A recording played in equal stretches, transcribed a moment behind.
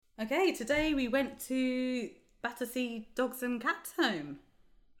Okay, today we went to Battersea Dogs and Cats Home.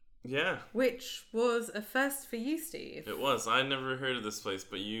 Yeah. Which was a first for you, Steve. It was. I never heard of this place,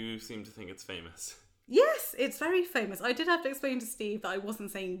 but you seem to think it's famous. Yes, it's very famous. I did have to explain to Steve that I wasn't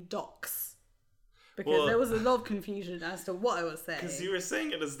saying docks. Because there was a lot of confusion as to what I was saying. Because you were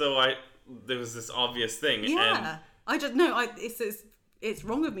saying it as though there was this obvious thing. Yeah. It's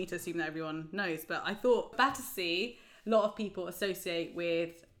wrong of me to assume that everyone knows, but I thought Battersea, a lot of people associate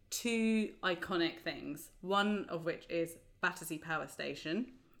with two iconic things. One of which is Battersea Power Station,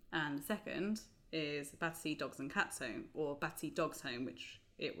 and the second is Battersea Dogs and Cats Home, or Battersea Dogs Home, which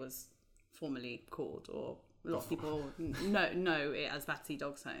it was formerly called, or a lot of people know it as Battersea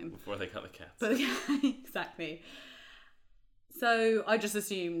Dogs Home. Before they got the cats. But yeah, exactly. So I just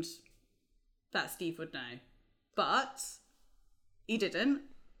assumed that Steve would know. But he didn't.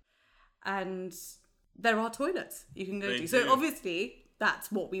 And there are toilets you can go to. So obviously,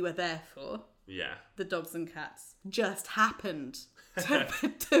 that's what we were there for. Yeah. The dogs and cats just happened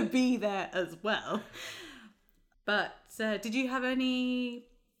to be there as well. But did you have any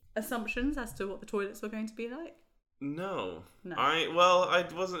assumptions as to what the toilets were going to be like? No. No. I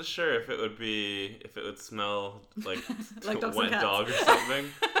wasn't sure if it would smell like like dogs wet and cats. dog or something.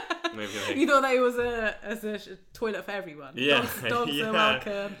 Maybe you thought that it was a toilet for everyone. Yeah. Dogs are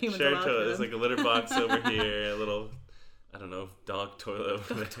welcome, humans are welcome. Toilet. There's like a litter box over here, a little, I don't know, dog toilet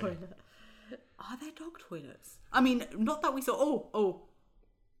over there. Toilet. Are there dog toilets? I mean, not that we saw. Oh.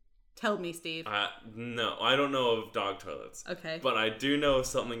 Tell me, Steve. No, I don't know of dog toilets. Okay. But I do know of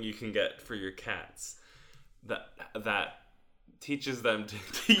something you can get for your cats that teaches them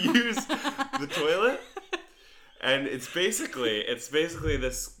to use the toilet. And it's basically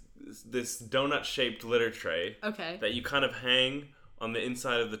this donut shaped litter tray. Okay. That you kind of hang on the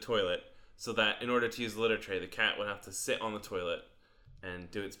inside of the toilet, so that in order to use the litter tray, the cat would have to sit on the toilet and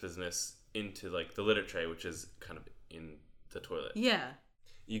do its business into like the litter tray, which is kind of in the toilet. Yeah.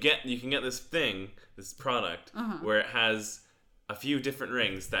 You can get this product where it has a few different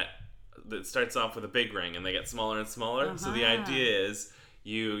rings that starts off with a big ring and they get smaller and smaller. So the idea is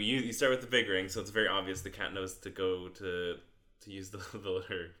you start with the big ring, so it's very obvious the cat knows to go to use the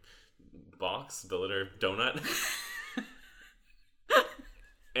litter box, the litter donut.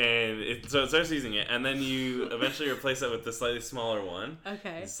 So it starts using it, and then you eventually replace that with the slightly smaller one.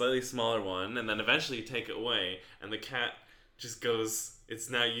 Okay. The slightly smaller one, and then eventually you take it away, and the cat just goes. It's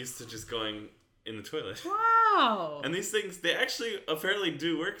now used to just going in the toilet. Wow. And these things, they actually apparently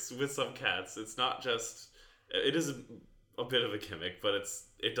do work with some cats. It's not just. It is a bit of a gimmick, but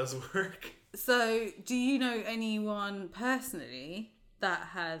it does work. So, do you know anyone personally that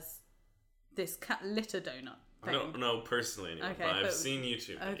has this cat litter donut thing? I don't know personally anyone, okay, but I've seen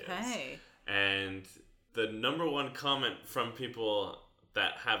YouTube videos. Okay. And the number one comment from people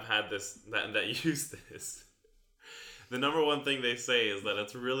that have had this, that use this, the number one thing they say is that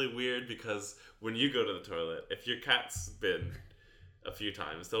it's really weird because when you go to the toilet, if your cat's been a few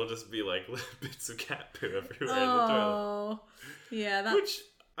times, there'll just be like bits of cat poo everywhere in the toilet. Yeah, that's... Which,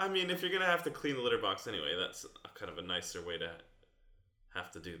 I mean, if you're going to have to clean the litter box anyway, that's kind of a nicer way to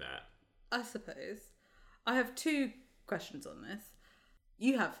have to do that. I suppose. I have two questions on this.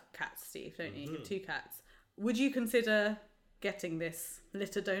 You have cats, Steve, don't you? You have two cats. Would you consider getting this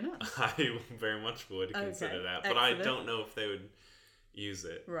litter donut? I very much would consider that, but excellent. I don't know if they would use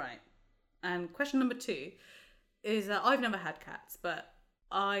it. Right. And question number 2 is that I've never had cats, but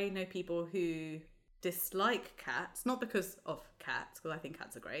I know people who dislike cats, not because of cats, because I think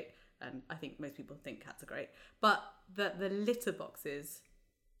cats are great, and I think most people think cats are great, but that the litter boxes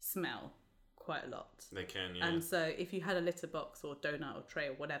smell quite a lot. They can, yeah. And so if you had a litter box or donut or tray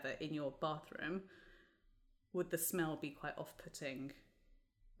or whatever in your bathroom, would the smell be quite off-putting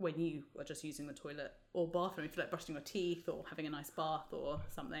when you are just using the toilet or bathroom, if you're like brushing your teeth or having a nice bath or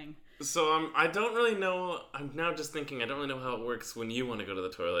something? So I don't really know. I'm now just thinking, I don't really know how it works when you want to go to the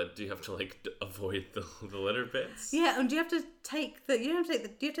toilet. Do you have to like avoid the litter bits? Yeah, and do you have to take the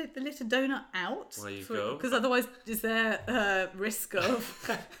litter donut out? While you go? Because otherwise, is there a risk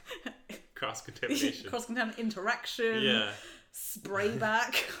of cross-contamination? Cross-contaminant interaction? Yeah. Spray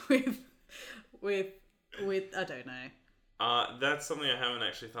back with I don't know. That's something I haven't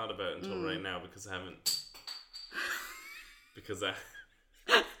actually thought about until right now because I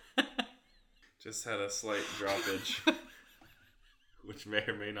just had a slight droppage, which may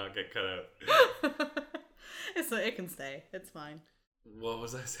or may not get cut out. It can stay. It's fine. What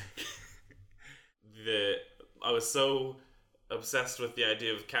was I saying? I was so obsessed with the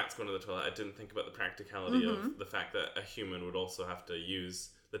idea of cats going to the toilet, I didn't think about the practicality of the fact that a human would also have to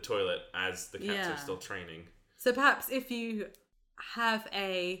use the toilet as the cats are still training. So perhaps if you have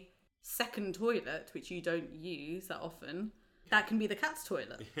a second toilet, which you don't use that often, that can be the cat's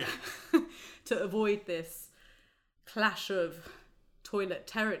toilet. To avoid this clash of toilet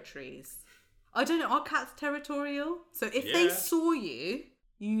territories. I don't know, are cats territorial? So if they saw you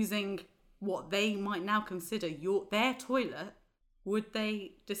using what they might now consider their toilet, would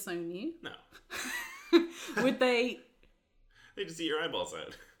they disown you? No. Would they... They just eat your eyeballs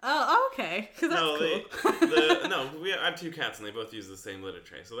out. Oh, okay. Because that's cool. I have 2 cats and they both use the same litter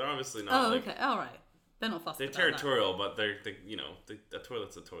tray, so they're obviously not. Oh, okay. All right. They're not fussed. They're territorial, but a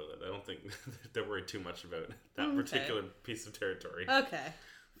toilet's a toilet. I don't think they're worried too much about that particular piece of territory. Okay,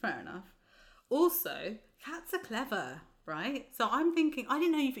 fair enough. Also, cats are clever, right? So I'm thinking, I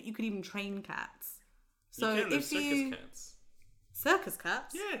didn't know you could even train cats. So you can. There's circus cats. Circus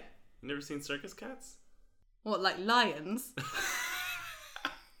cats? Yeah. You never seen circus cats? What, like lions?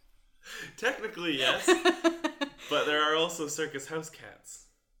 Technically, yes. But there are also circus house cats.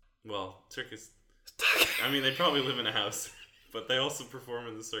 Well, circus... I mean, they probably live in a house, but they also perform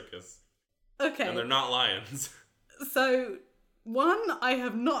in the circus. Okay. And they're not lions. So, one, I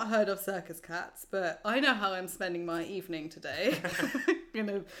have not heard of circus cats, but I know how I'm spending my evening today.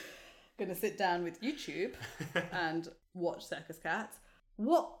 gonna sit down with YouTube and watch circus cats.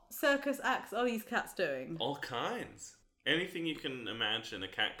 What circus acts are these cats doing? All kinds. Anything you can imagine a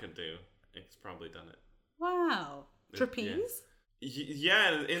cat could do, it's probably done it. Wow. Trapeze?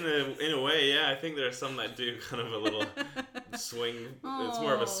 Yeah, in a way, yeah. I think there are some that do kind of a little swing. It's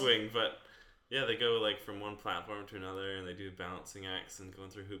more of a swing, but yeah, they go like from one platform to another, and they do balancing acts and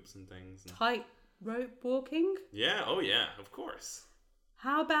going through hoops and things. Tight rope walking? Yeah. Oh yeah. Of course.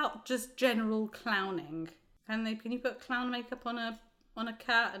 How about just general clowning? Can you put clown makeup on a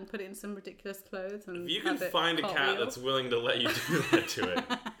cat and put it in some ridiculous clothes? And if you can find a cat that's willing to let you do that to it,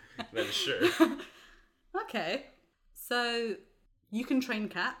 then sure. Okay, so. You can train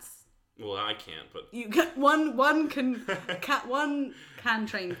cats. Well, I can't, but one can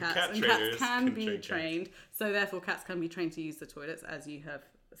train cats, and cats can be trained. So therefore, cats can be trained to use the toilets, as you have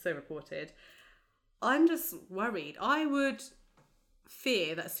so reported. I'm just worried. I would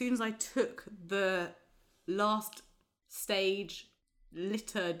fear that as soon as I took the last stage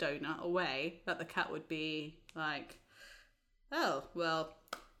litter donut away, that the cat would be like, "Oh, well,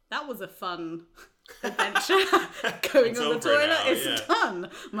 that was a fun adventure. Going on the toilet is done.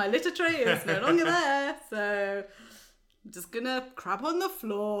 My litter tray is no longer there, so I'm just gonna crap on the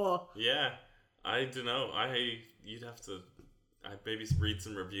floor." Yeah, I don't know. You'd have to maybe read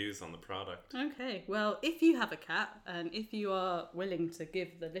some reviews on the product. Okay, well, if you have a cat and if you are willing to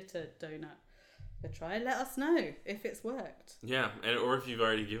give the litter donut a try, let us know if it's worked. Yeah, or if you've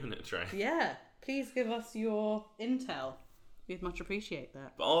already given it a try. Yeah, please give us your intel. We'd much appreciate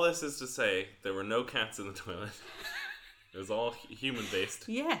that. But all this is to say, there were no cats in the toilet. It was all human-based.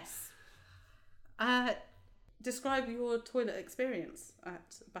 Yes. Describe your toilet experience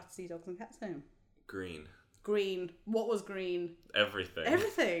at Battersea Dogs and Cats Home. Green. Green. What was green? Everything.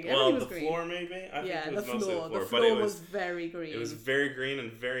 Everything Well, was the green. floor maybe? I think it was the mostly floor. the floor. The floor was very green. It was very green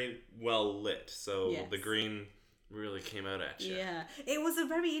and very well lit. So yes. The green really came out at you. Yeah. It was a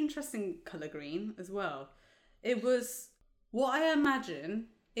very interesting colour green as well. It was what I imagine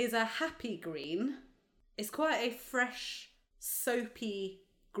is a happy green. It's quite a fresh, soapy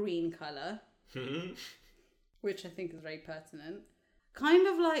green colour. Which I think is very pertinent. Kind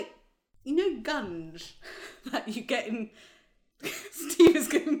of like, you know, gunge that you get in... Steve is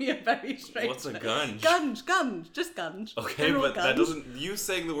giving me a very strange... What's a gunge? Gunge, just gunge. Okay, General but gunge. that doesn't... You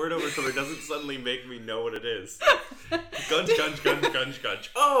saying the word over and over doesn't suddenly make me know what it is. Gunge.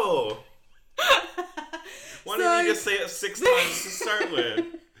 Oh! Why didn't you just say it 6 times to start with?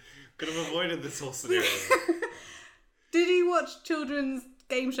 Could have avoided this whole scenario. Did you watch children's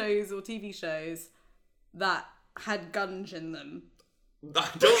game shows or TV shows that had gunge in them? I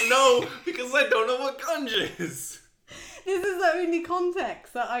don't know, because I don't know what gunge is. This is the only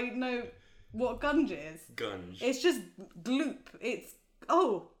context that I know what gunge is. Gunge. It's just gloop. It's,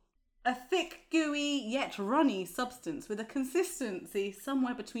 a thick, gooey, yet runny substance with a consistency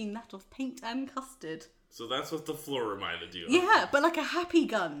somewhere between that of paint and custard. So that's what the floor reminded you of. Yeah, but like a happy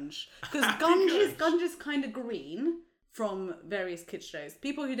gunge. Because gunge is kind of green from various kids shows.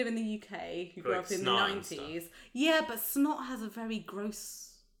 People who live in the UK, who grew up in the 90s. Yeah, but snot has a very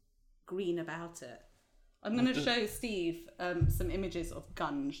gross green about it. I'm going to show Steve some images of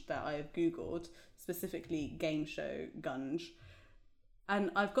gunge that I have Googled, specifically game show gunge.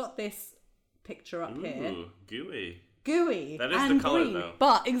 And I've got this picture up here. Gooey. That is the colour, green. though.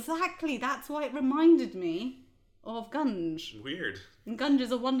 But exactly, that's why it reminded me of gunge. Weird. And gunge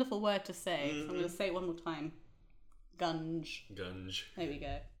is a wonderful word to say. So I'm going to say it one more time. Gunge. Gunge. There we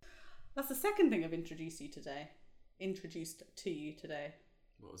go. That's the second thing I've introduced to you today.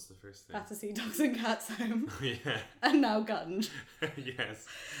 What was the first thing? Battersea Dogs and Cats Home. Yeah. And now Gunge. Yes.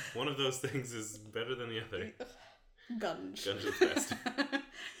 One of those things is better than the other. Gunge. Gunge is best.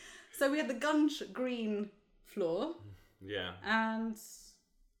 So we had the Gunge green floor. Yeah. And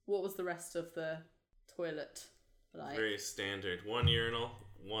what was the rest of the toilet like? Very standard. One urinal,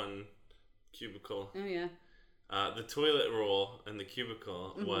 one cubicle. Oh, yeah. The toilet roll and the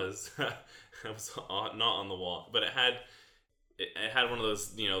cubicle was not on the wall, but it had one of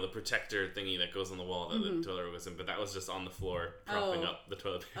those, the protector thingy that goes on the wall that the toilet roll goes in, but that was just on the floor propping up the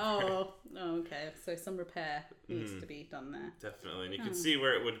toilet paper. Oh, okay. So some repair needs to be done there. Definitely. And you could see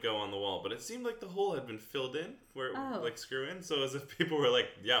where it would go on the wall, but it seemed like the hole had been filled in where it would like screw in. So as if people were like,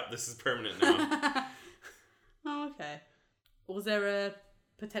 yeah, this is permanent now. Oh, okay. Was there a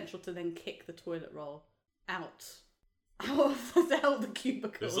potential to then kick the toilet roll out of the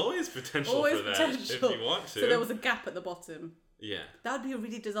cubicle? There's always potential for that if you want to. So there was a gap at the bottom. Yeah. That would be a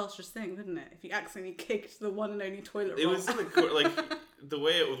really disastrous thing, wouldn't it? If you accidentally kicked the one and only toilet roll. It was in the like the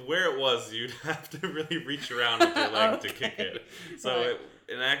way it was, where it was, you'd have to really reach around with your leg to kick it. So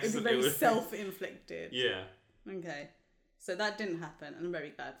right. It was very self-inflicted. Yeah. Okay. So that didn't happen, and I'm very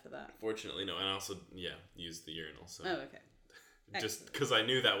glad for that. Fortunately, no. And I also, used the urinal. So. Oh, okay. Just because I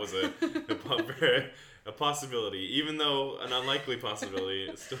knew that was a possibility, even though an unlikely possibility,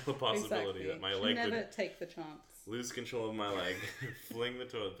 it's still a possibility that my leg never would take the chance. Lose control of my leg, fling the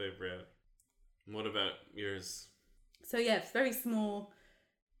toilet paper out. What about yours? So it's very small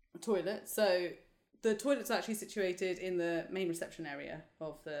toilet. So the toilet's actually situated in the main reception area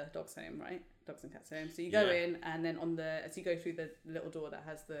of the dog's home, right? Dogs and Cats Home. So you go in, and then as you go through the little door that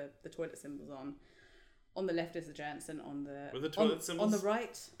has the toilet symbols on the left is the gents, and were the toilet symbols on the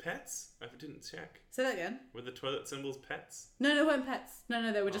right pets? I didn't check. Say that again. Were the toilet symbols pets? No, they weren't pets.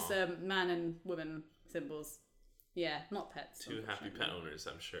 No, they were just man and woman symbols. Yeah, not pets. Two happy pet owners,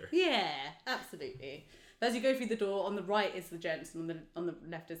 I'm sure. Yeah, absolutely. But as you go through the door, on the right is the gents, and on the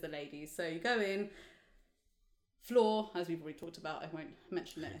left is the ladies. So you go in. Floor, as we've already talked about, I won't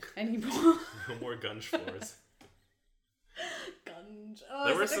mention it anymore. No more gunge floors. Gunge. Oh,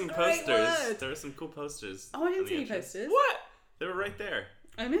 there were some posters. Word. There were some cool posters. Oh, I didn't see any posters. What? They were right there.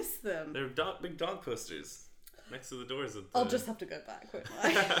 I missed them. They were big dog posters next to the doors. I'll just have to go back, won't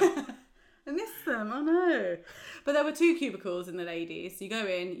I? I missed them. Oh no! But there were 2 cubicles in the ladies. You go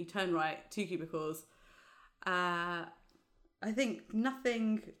in, you turn right, 2 cubicles. I think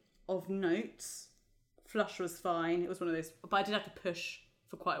nothing of note. Flush was fine. It was one of those, but I did have to push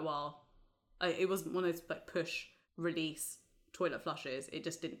for quite a while. It wasn't one of those like push release toilet flushes. It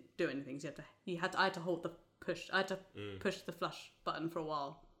just didn't do anything. So I had to hold the push. I had to push the flush button for a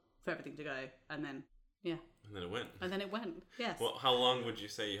while for everything to go, and then and then it went. Yes. Well, how long would you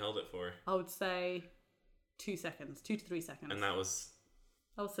say you held it for? I would say 2 seconds, 2 to 3 seconds. And that was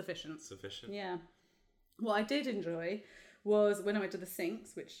sufficient. Yeah. What I did enjoy was when I went to the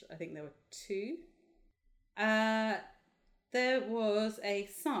sinks, which I think there were 2. There was a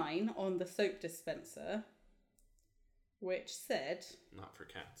sign on the soap dispenser which said, "Not for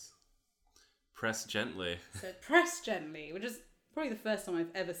cats. Press gently." So press gently, which is probably the first time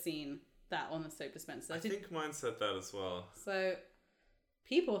I've ever seen that on a soap dispenser. I think mine said that as well. So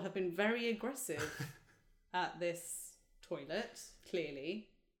people have been very aggressive at this toilet, clearly.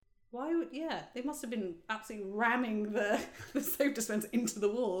 Why would, they must have been absolutely ramming the soap dispenser into the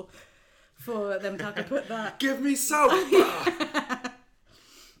wall for them to have to put that. Give me soap!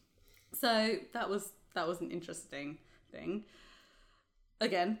 So that was an interesting thing.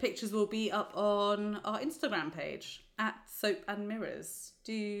 Again, pictures will be up on our Instagram page at Soap and Mirrors.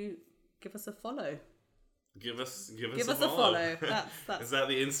 Do give us a follow. Give us a follow. That's... Is that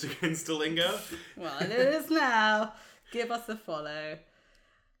the Insta lingo? Well, it is now. Give us a follow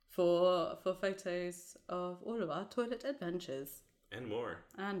for photos of all of our toilet adventures. And more.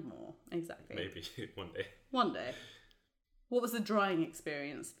 Exactly. Maybe one day. One day. What was the drying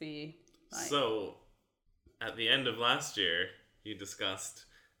experience for you like? So, at the end of last year, you discussed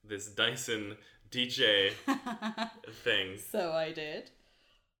this Dyson DJ thing. So I did.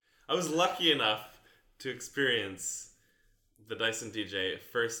 I was lucky enough to experience the Dyson DJ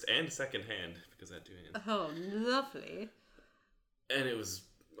first and second hand, because I had 2 hands. Oh, lovely. And it was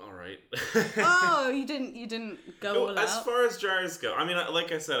alright. Oh, you didn't go all out? As far as jars go, I mean,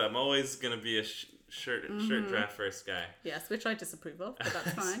 like I said, I'm always going to be a shirt draft first guy. Yes, which I disapprove of, but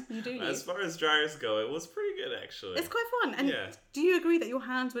that's fine. You do you. As far as jars go, it was pretty good, actually. It's quite fun. And do you agree that your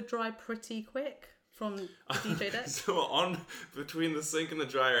hands would dry pretty quick from the DJ deck? So on between the sink and the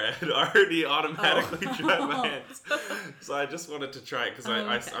dryer, I had already automatically dried my hands. So I just wanted to try it because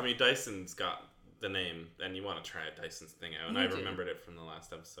I mean Dyson's got the name, and you want to try a Dyson's thing out, and I remembered it from the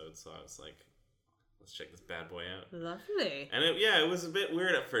last episode, so I was like, let's check this bad boy out. Lovely. And it was a bit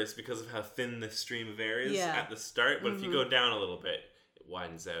weird at first because of how thin the stream of air is at the start, but if you go down a little bit, it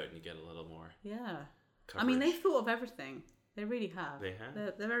widens out and you get a little more coverage. I mean, they've thought of everything. They really have. They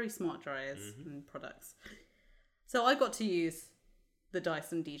have. They're very smart dryers and products. So I got to use the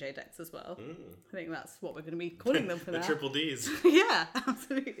Dyson DJ decks as well. I think that's what we're going to be calling them for the now. triple Ds. Yeah,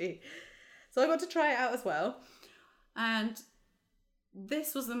 absolutely. So I got to try it out as well. And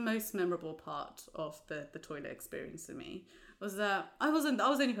this was the most memorable part of the toilet experience for me. Was that I was the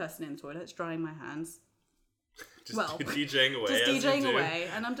only person in the toilets drying my hands. Just DJing away. Just DJing away.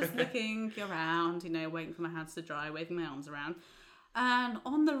 And I'm just looking around, waiting for my hands to dry, waving my arms around. And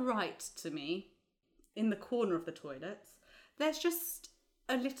on the right to me, in the corner of the toilets, there's just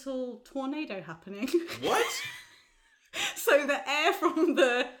a little tornado happening. What? So the air from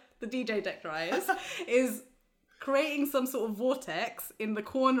the DJ deck dryers is creating some sort of vortex in the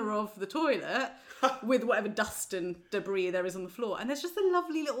corner of the toilet with whatever dust and debris there is on the floor. And there's just a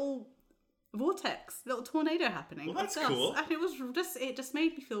lovely little vortex, little tornado happening. Well, that's cool. And it just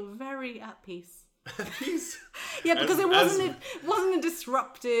made me feel very at peace. At peace? Yeah, because it wasn't a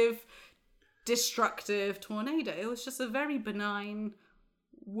disruptive, destructive tornado. It was just a very benign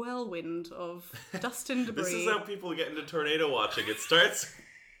whirlwind of dust and debris. This is how people get into tornado watching. It starts...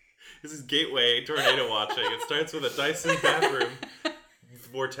 This is gateway tornado watching. It starts with a Dyson bathroom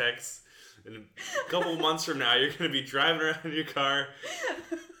vortex. And a couple months from now, you're going to be driving around in your car.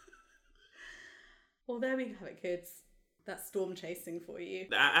 Well, there we have it, kids. That's storm chasing for you.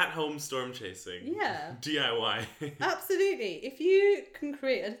 At-home storm chasing. Yeah. DIY. Absolutely. If you can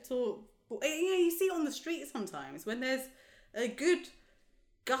create a little... you see it on the street sometimes when there's a good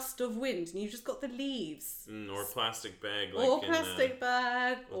gust of wind and you've just got the leaves. Or a plastic bag. Or plastic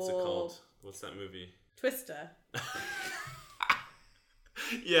bag. What's it called? What's that movie? Twister.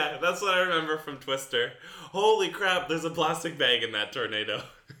 Yeah, that's what I remember from Twister. Holy crap, there's a plastic bag in that tornado.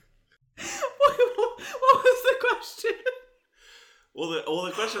 What was the question? Well,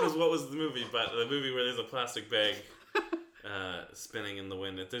 the question was what was the movie, but the movie where there's a plastic bag spinning in the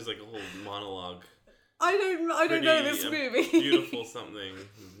wind. There's like a whole monologue. I don't know this movie. Beautiful something,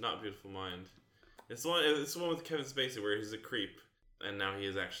 not Beautiful Mind. It's the one with Kevin Spacey where he's a creep, and now he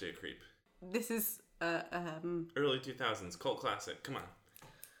is actually a creep. This is early 2000s cult classic. Come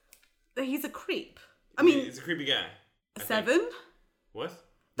on. He's a creep. I mean, he's a creepy guy. Seven. What?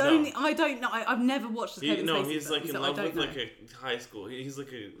 I don't know. I've never watched the Kevin Spacey film. He's like in love with like a high school. He's like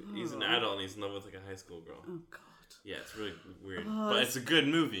he's an adult and he's in love with like a high school girl. Oh God. Yeah, it's really weird, but it's a good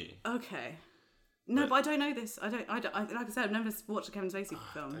movie. Okay. No, but I don't know this. I don't. Like I said, I've never watched a Kevin Spacey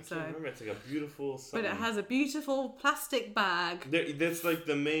film. I can't remember. It's like a beautiful song. But it has a beautiful plastic bag. That's like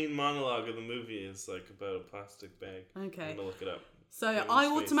the main monologue of the movie is like about a plastic bag. Okay. I'm gonna look it up. So I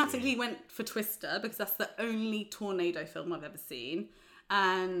automatically went for Twister because that's the only tornado film I've ever seen.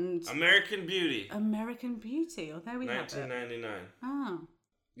 And American Beauty. American Beauty. Oh, there we have it. 1999. Oh.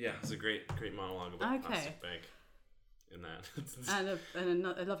 Yeah, it's a great monologue about a plastic bag. In that. and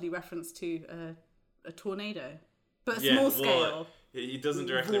a lovely reference to a tornado, but a small scale. He doesn't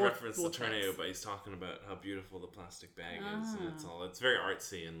directly reference the tornado, but he's talking about how beautiful the plastic bag is, and it's very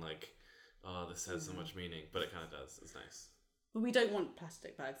artsy and like, this has so much meaning, but it kind of does. It's nice. Well, we don't want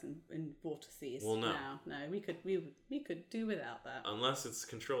plastic bags in vortices. Well, no. No, we could do without that. Unless it's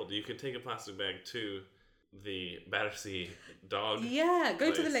controlled. You could take a plastic bag to the Battersea dog. Yeah,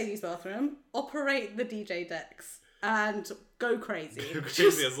 go to the ladies' bathroom, operate the DJ decks, and go crazy. Go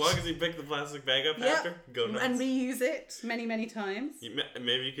crazy. As long as you pick the plastic bag up after, go nuts. And reuse it many, many times.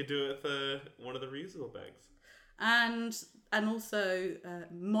 Maybe you could do it with one of the reusable bags. And also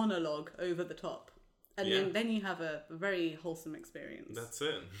monologue over the top. And then you have a very wholesome experience. That's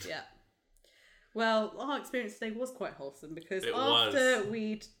it. Yeah. Well, our experience today was quite wholesome because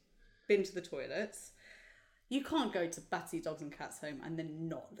we'd been to the toilets, you can't go to Battersea Dogs and Cats Home and then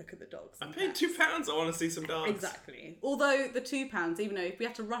not look at the dogs. I paid £2. I want to see some dogs. Exactly. Although the £2, even though if we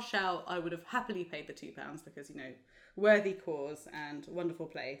had to rush out, I would have happily paid the £2 because, worthy cause and wonderful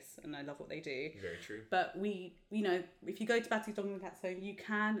place, and I love what they do. Very true. But if you go to Battersea Dogs and Cats Home, you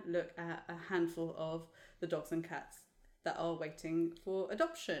can look at a handful of the dogs and cats that are waiting for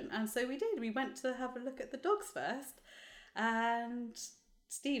adoption. And so we did. We went to have a look at the dogs first. And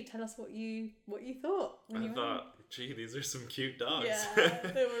Steve, tell us what you thought. I thought, gee, these are some cute dogs. Yeah,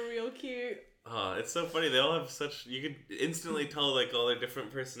 they were real cute. Oh, it's so funny. They all have you could instantly tell like all their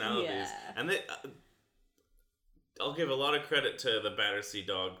different personalities. Yeah. And I'll give a lot of credit to the Battersea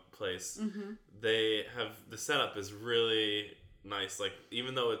Dog place. Mm-hmm. They have, the setup is really nice. Like,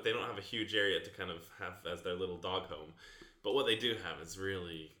 even though they don't have a huge area to kind of have as their little dog home, but what they do have is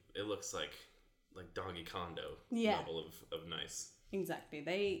really, it looks like doggy condo level of nice. Exactly.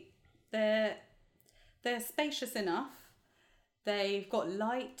 They're spacious enough. They've got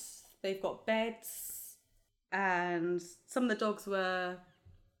light. They've got beds, and some of the dogs were.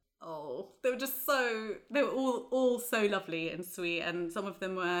 Oh, they were all so lovely and sweet, and some of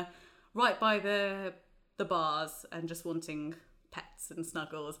them were right by the bars and just wanting pets and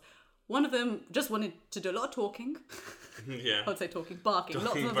snuggles. One of them just wanted to do a lot of talking. Yeah. I would say talking, barking,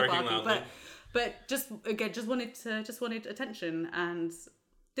 lots of barking, but just wanted attention, and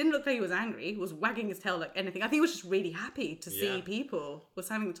didn't look like he was angry. Was wagging his tail like anything. I think he was just really happy to see people. Was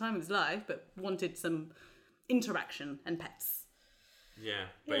having the time of his life, but wanted some interaction and pets. Yeah,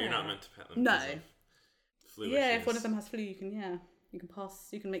 but you're not meant to pet them. No. Flu yeah, issues. If one of them has flu, you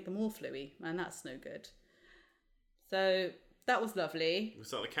can make them all fluey, and that's no good. So that was lovely. We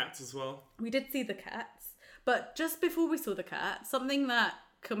saw the cats as well. We did see the cats, but just before we saw the cat, something that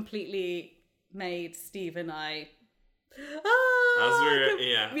completely made Steve and I.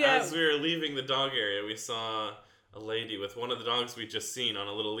 As we were leaving the dog area, we saw a lady with one of the dogs we'd just seen on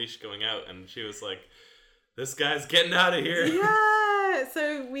a little leash going out, and she was like, "This guy's getting out of here." Yeah.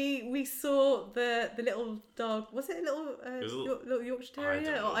 So we saw the little dog. Was it a little little Yorkshire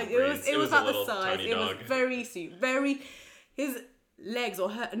Terrier? It was about the size. It was very sweet. His legs or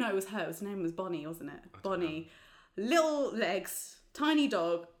her. No, it was her. His name was Bonnie, wasn't it? Bonnie. Little legs, tiny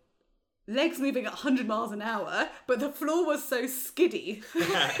dog. Legs moving at 100 miles an hour, but the floor was so skiddy.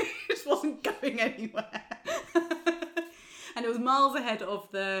 It just wasn't going anywhere. And it was miles ahead of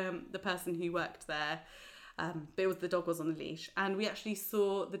the person who worked there. But the dog was on the leash. And we actually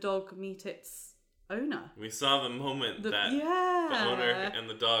saw the dog meet its owner. We saw the moment that the owner and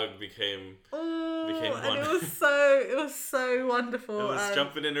the dog became one. And it was so wonderful. It was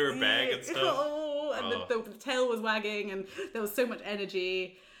jumping into her bag and stuff. The tail was wagging, and there was so much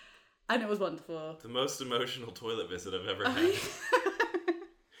energy. And it was wonderful. The most emotional toilet visit I've ever had.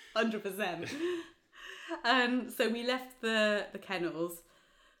 100%. And so we left the kennels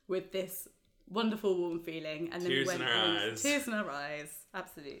with this wonderful warm feeling. And then Tears in our eyes.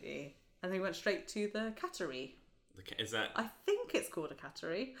 Absolutely. And then we went straight to the cattery. Is that... I think it's called a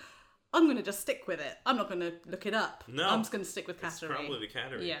cattery. I'm going to just stick with it. I'm not going to look it up. No. I'm just going to stick with cattery. It's probably the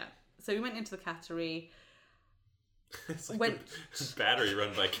cattery. Yeah. So we went into the cattery. It's like a battery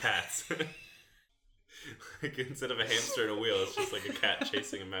run by cats. Like, instead of a hamster and a wheel, it's just like a cat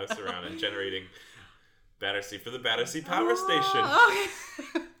chasing a mouse around and generating Battersea for the Battersea Power Station. Okay.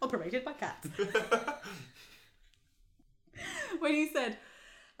 Operated by cats. When you said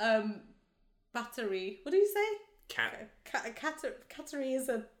battery, what do you say? Cattery is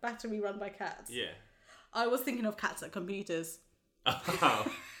a battery run by cats. Yeah. I was thinking of cats at computers. Oh.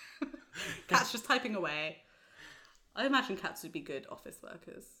 Cats just typing away. I imagine cats would be good office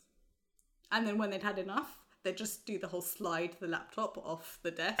workers. And then when they'd had enough, they'd just do the whole slide the laptop off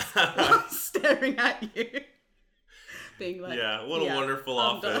the desk while staring at you. Being like, yeah, what a wonderful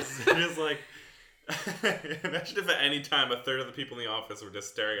office. It is like, imagine if at any time a third of the people in the office were just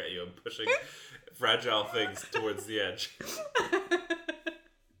staring at you and pushing fragile things towards the edge.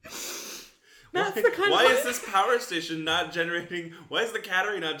 Why is this power station not generating... Why is the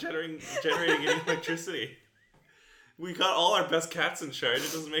cattery not generating any electricity? We got all our best cats in charge.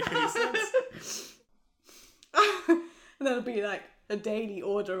 It doesn't make any sense. And that'll be like a daily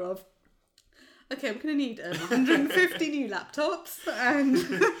order of, okay, I'm going to need 150 new laptops and...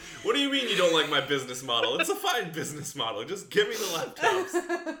 What do you mean you don't like my business model? It's a fine business model. Just give me the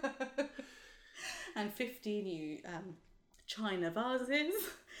laptops. And 50 new china vases.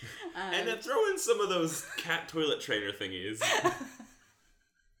 And then throw in some of those cat toilet trainer thingies.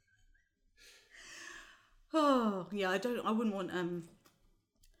 Oh, yeah, I wouldn't want,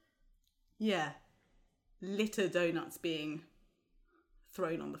 litter donuts being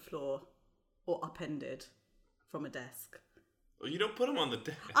thrown on the floor or upended from a desk. Well, you don't put them on the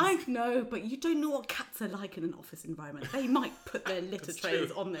desk. I know, but you don't know what cats are like in an office environment. They might put their litter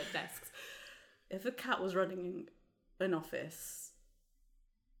trays on their desks. If a cat was running an office,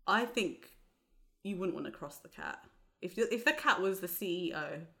 I think you wouldn't want to cross the cat. If the cat was the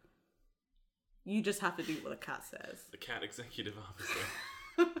CEO... You just have to do what the cat says. The cat executive officer.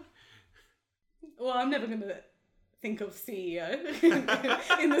 Well, I'm never going to think of CEO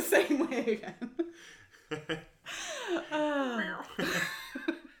in the same way again. Got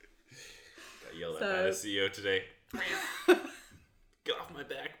yelled at by the CEO today. Get off my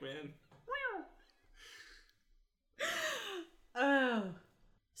back, man.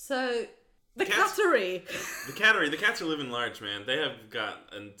 So the Cats- cattery. The cats are living large, man. They have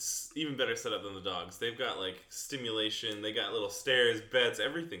got an even better setup than the dogs. They've got like stimulation. They got little stairs, beds,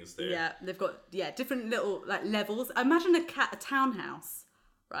 everything's there. Yeah, they've got different little like levels. Imagine a townhouse,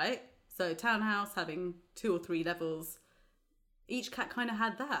 right? So townhouse having 2 or 3 levels. Each cat kind of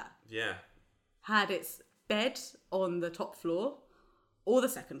had that. Yeah. Had its bed on the top floor or the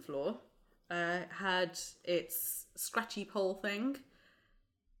second floor. Had its scratchy pole thing,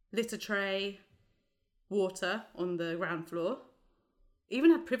 litter tray, water on the ground floor.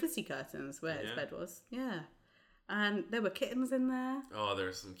 Even had privacy curtains where its bed was. Yeah. And there were kittens in there. Oh, there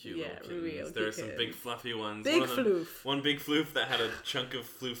were some cute little kittens. Real There were cute some big fluffy ones. Big floof. One big floof that had a chunk of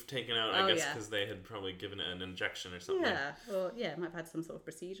floof taken out, I guess, yeah. because they had probably given it an injection or something. Yeah. Or, it might have had some sort of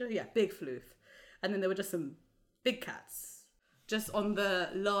procedure. Yeah, big floof. And then there were just some big cats. Just on the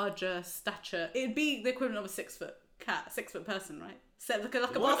larger stature. It'd be the equivalent of a 6-foot cat, 6-foot person, right? So like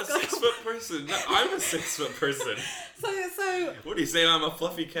a What, a 6-foot person? No, I'm a 6-foot person. So What are you saying? I'm a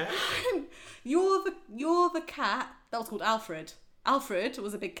fluffy cat? you're the cat that was called Alfred. Alfred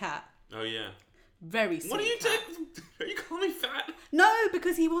was a big cat. Oh yeah. Very sweet. What are you cat. Are you calling me fat? No,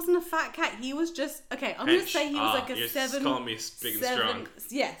 because he wasn't a fat cat. He was just I'm gonna say he was like a you're 7. Just calling me big and strong.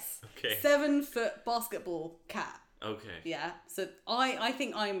 Yes. Okay. 7-foot basketball cat. Okay. Yeah. So I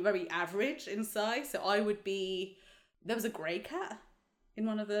think I'm very average in size. So I would be. There was a grey cat in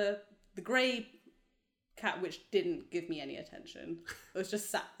one of the grey cat which didn't give me any attention. It was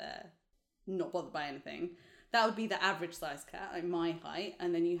just sat there, not bothered by anything. That would be the average size cat, like my height,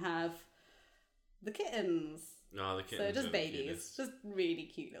 and then you have the kittens. No, the kittens. So just are the babies, cutest. just really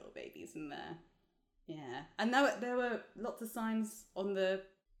cute little babies in there. Yeah, and there were lots of signs on the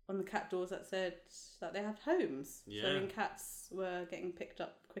cat doors that said that they have homes. Yeah. Showing cats were getting picked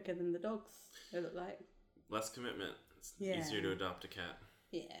up quicker than the dogs. It looked like. Less commitment. It's Yeah. easier to adopt a cat.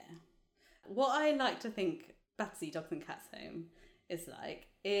 Yeah. What I like to think Battersea Dogs and Cats Home is like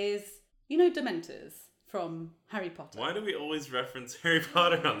is Dementors from Harry Potter. Why do we always reference Harry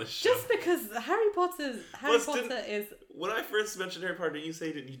Potter on the show? Just because Harry Potter is. When I first mentioned Harry Potter, didn't you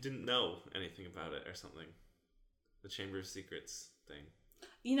say that you didn't know anything about it or something? The Chamber of Secrets thing.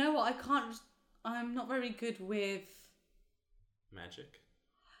 You know what? I'm not very good with Magic.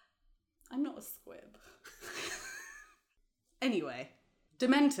 I'm not a squib. Anyway,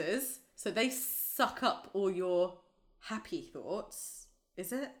 Dementors, so they suck up all your happy thoughts.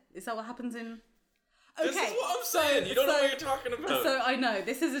 Is it? Is that what happens in... Okay. This is what I'm saying. You don't know what you're talking about. So I know,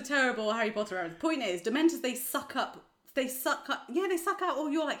 this is a terrible Harry Potter reference. Point is, Dementors, they suck out all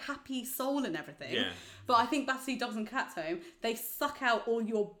your like happy soul and everything. Yeah. But I think Battersea Dogs and Cats Home, they suck out all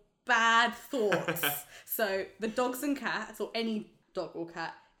your bad thoughts. So the dogs and cats, or any dog or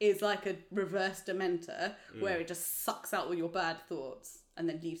cat, is like a reverse Dementor, where it just sucks out all your bad thoughts and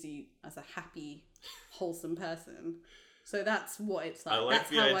then leaves you as a happy, wholesome person. So that's what it's like. I like that's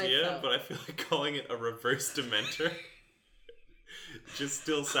the how idea, but I feel like calling it a reverse Dementor just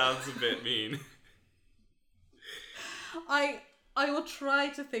still sounds a bit mean. I will try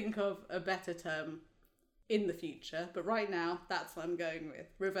to think of a better term in the future, but right now that's what I'm going with.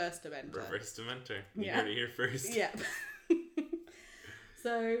 Reverse Dementor. Reverse Dementor. You Yeah. heard it here first. Yeah.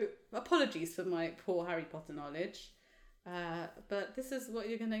 So, apologies for my poor Harry Potter knowledge, but this is what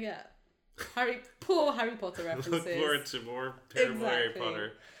you're going to get. Poor Harry Potter references. Look forward to more terrible Harry Exactly.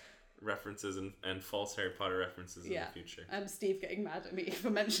 Potter references and false Harry Potter references in the future. And Steve getting mad at me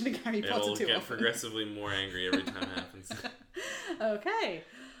for mentioning Harry Potter It'll too get often. progressively more angry every time it happens. Okay.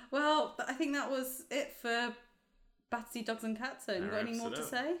 Well, I think that was it for Battersea Dogs and Cats Home. You got any more to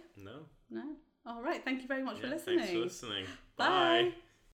say? No. No? All right. Thank you very much for Yeah, listening. thanks for listening. Bye. Bye.